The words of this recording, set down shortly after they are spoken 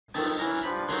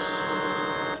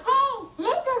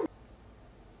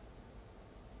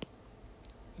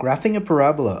Graphing a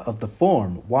parabola of the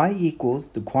form y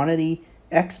equals the quantity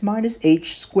x minus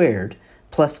h squared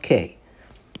plus k.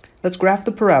 Let's graph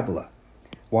the parabola.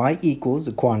 Y equals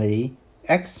the quantity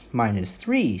x minus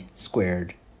 3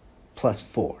 squared plus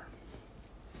 4.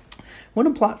 I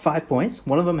want to plot 5 points.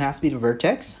 One of them has to be the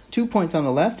vertex, 2 points on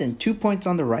the left and 2 points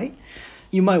on the right.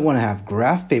 You might want to have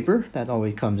graph paper. That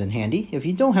always comes in handy. If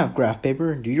you don't have graph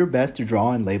paper, do your best to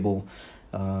draw and label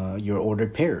your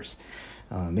ordered pairs.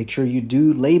 Make sure you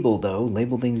do label, though.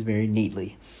 Label things very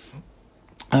neatly.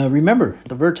 Remember,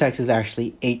 the vertex is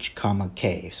actually h comma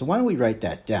k. So why don't we write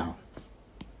that down?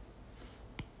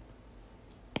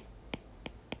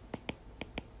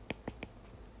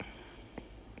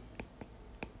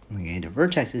 Okay, the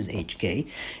vertex is hk.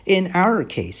 In our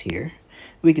case here,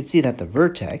 we can see that the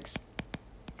vertex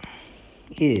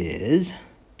is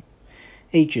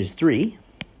h is 3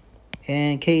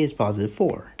 and k is positive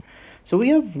 4. So we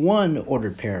have one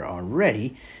ordered pair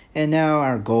already, and now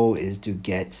our goal is to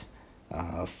get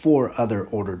 4 other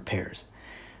ordered pairs.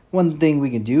 One thing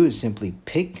we can do is simply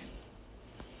pick.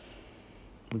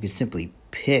 We can simply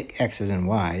pick x's and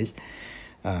y's.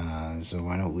 So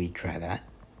why don't we try that?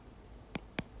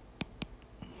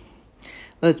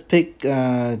 Let's pick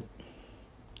 2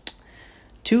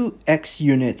 x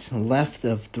units left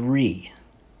of 3.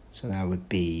 So that would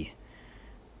be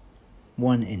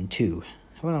 1 and 2.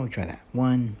 How about we try that?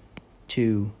 1,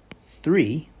 2,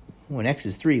 3. When x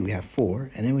is 3, we have 4,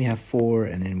 and then we have 4,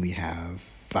 and then we have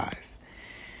 5.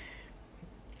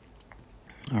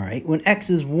 All right, when x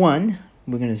is 1,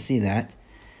 we're going to see that.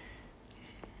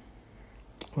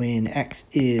 When x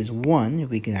is 1,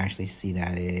 we can actually see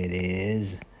that it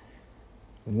is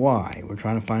y. We're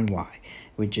trying to find y,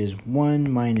 which is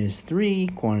 1 minus 3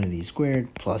 quantity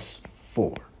squared plus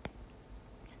 4.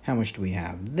 How much do we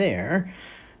have there?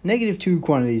 Negative 2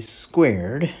 quantities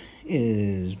squared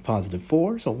is positive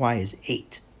 4, so y is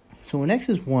 8. So when x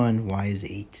is 1, y is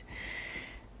 8.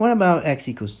 What about x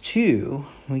equals 2?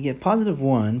 We get positive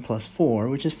 1 plus 4,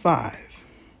 which is 5.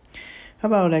 How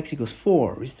about x equals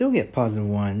 4? We still get positive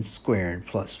 1 squared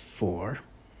plus 4.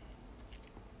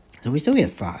 So we still get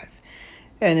 5.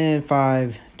 And then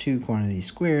 5, 2 quantities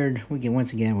squared, we get,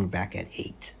 once again, we're back at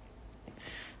 8.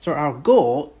 So our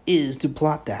goal is to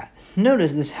plot that.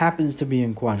 Notice this happens to be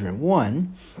in quadrant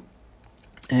 1,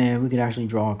 and we could actually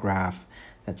draw a graph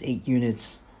that's 8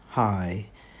 units high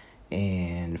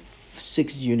and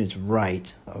 6 units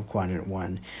right of quadrant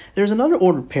 1. There's another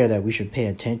ordered pair that we should pay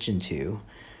attention to,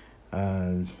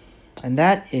 and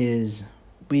that is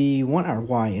we want our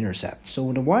y-intercept.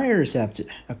 So the y-intercept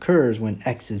occurs when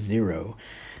x is 0.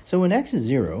 So when x is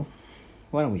 0,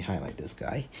 why don't we highlight this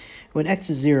guy? When x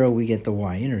is 0, we get the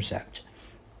y-intercept.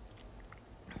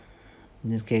 In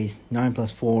this case, 9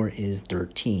 plus 4 is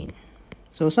 13.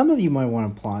 So some of you might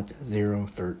want to plot 0,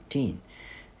 13.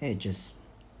 It just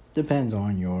depends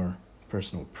on your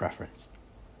personal preference.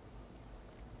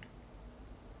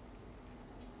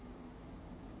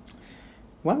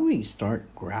 Why don't we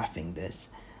start graphing this?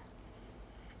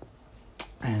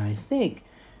 And I think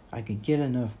I could get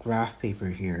enough graph paper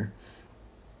here.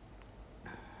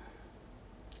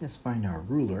 Let's find our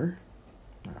ruler.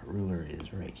 Our ruler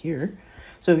is right here.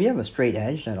 So if you have a straight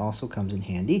edge, that also comes in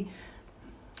handy.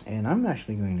 And I'm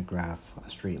actually going to graph a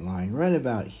straight line right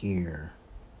about here.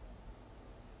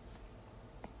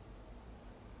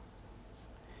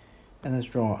 And let's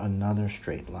draw another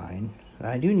straight line.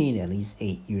 I do need at least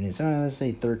 8 units. Let's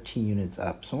say 13 units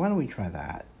up. So why don't we try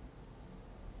that?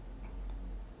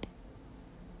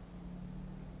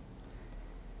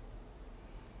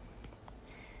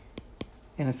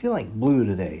 And I feel like blue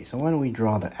today, so why don't we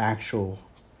draw the actual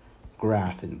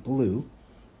graph in blue?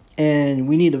 And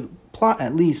we need to plot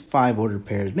at least 5 ordered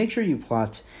pairs. Make sure you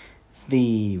plot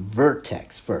the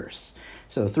vertex first.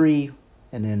 So 3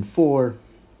 and then 4.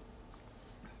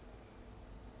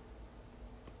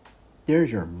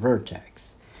 There's your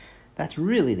vertex. That's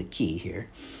really the key here.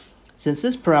 Since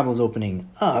this parabola is opening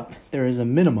up, there is a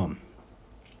minimum.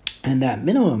 And that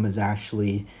minimum is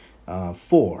actually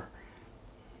 4.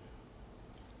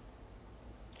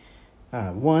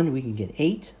 1, we can get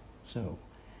 8. So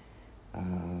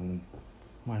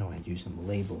why don't I do some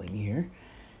labeling here?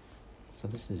 So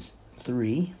this is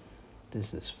 3.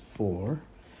 This is 4.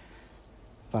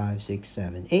 5, 6,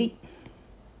 7, 8.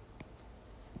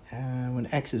 When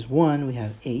x is 1, we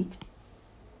have 8.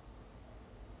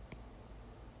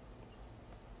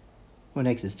 When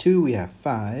x is 2, we have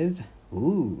 5.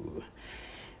 Ooh.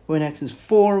 When x is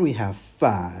 4, we have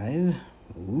 5.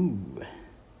 Ooh.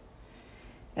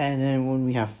 And then when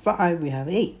we have 5, we have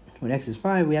 8. When x is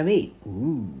 5, we have 8.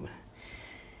 Ooh.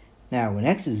 Now, when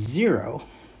x is 0,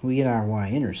 we get our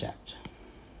y-intercept.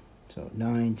 So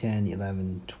 9, 10,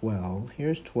 11, 12.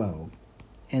 Here's 12.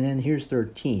 And then here's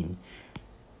 13.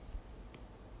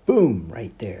 Boom,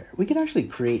 right there. We can actually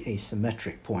create a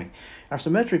symmetric point. Our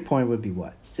symmetric point would be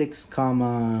what? 6,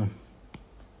 13.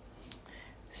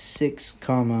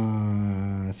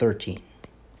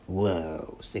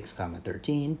 Whoa, 6,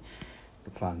 13.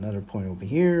 We'll plot another point over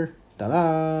here.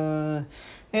 Ta-da!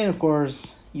 And of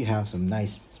course, you have some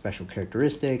nice special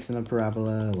characteristics in a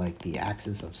parabola, like the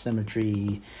axis of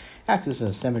symmetry. Axis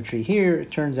of symmetry here,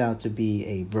 it turns out to be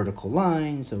a vertical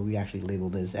line, so we actually label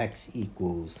this x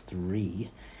equals 3.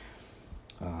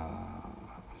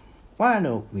 Why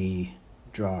don't we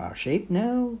draw our shape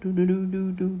now?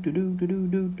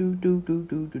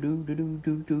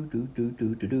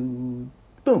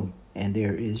 Boom! And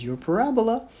there is your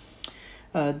parabola.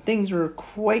 Things are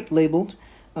quite labeled.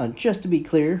 Just to be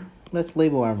clear, let's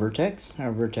label our vertex.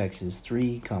 Our vertex is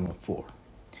 3, 4.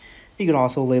 You can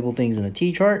also label things in a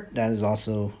t-chart. That is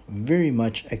also very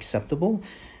much acceptable.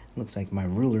 Looks like my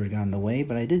ruler got in the way,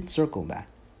 but I did circle that.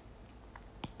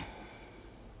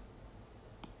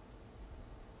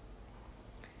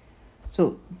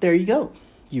 So there you go.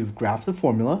 You've graphed the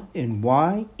formula in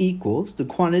y equals the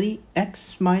quantity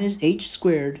x minus h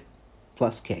squared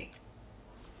plus k.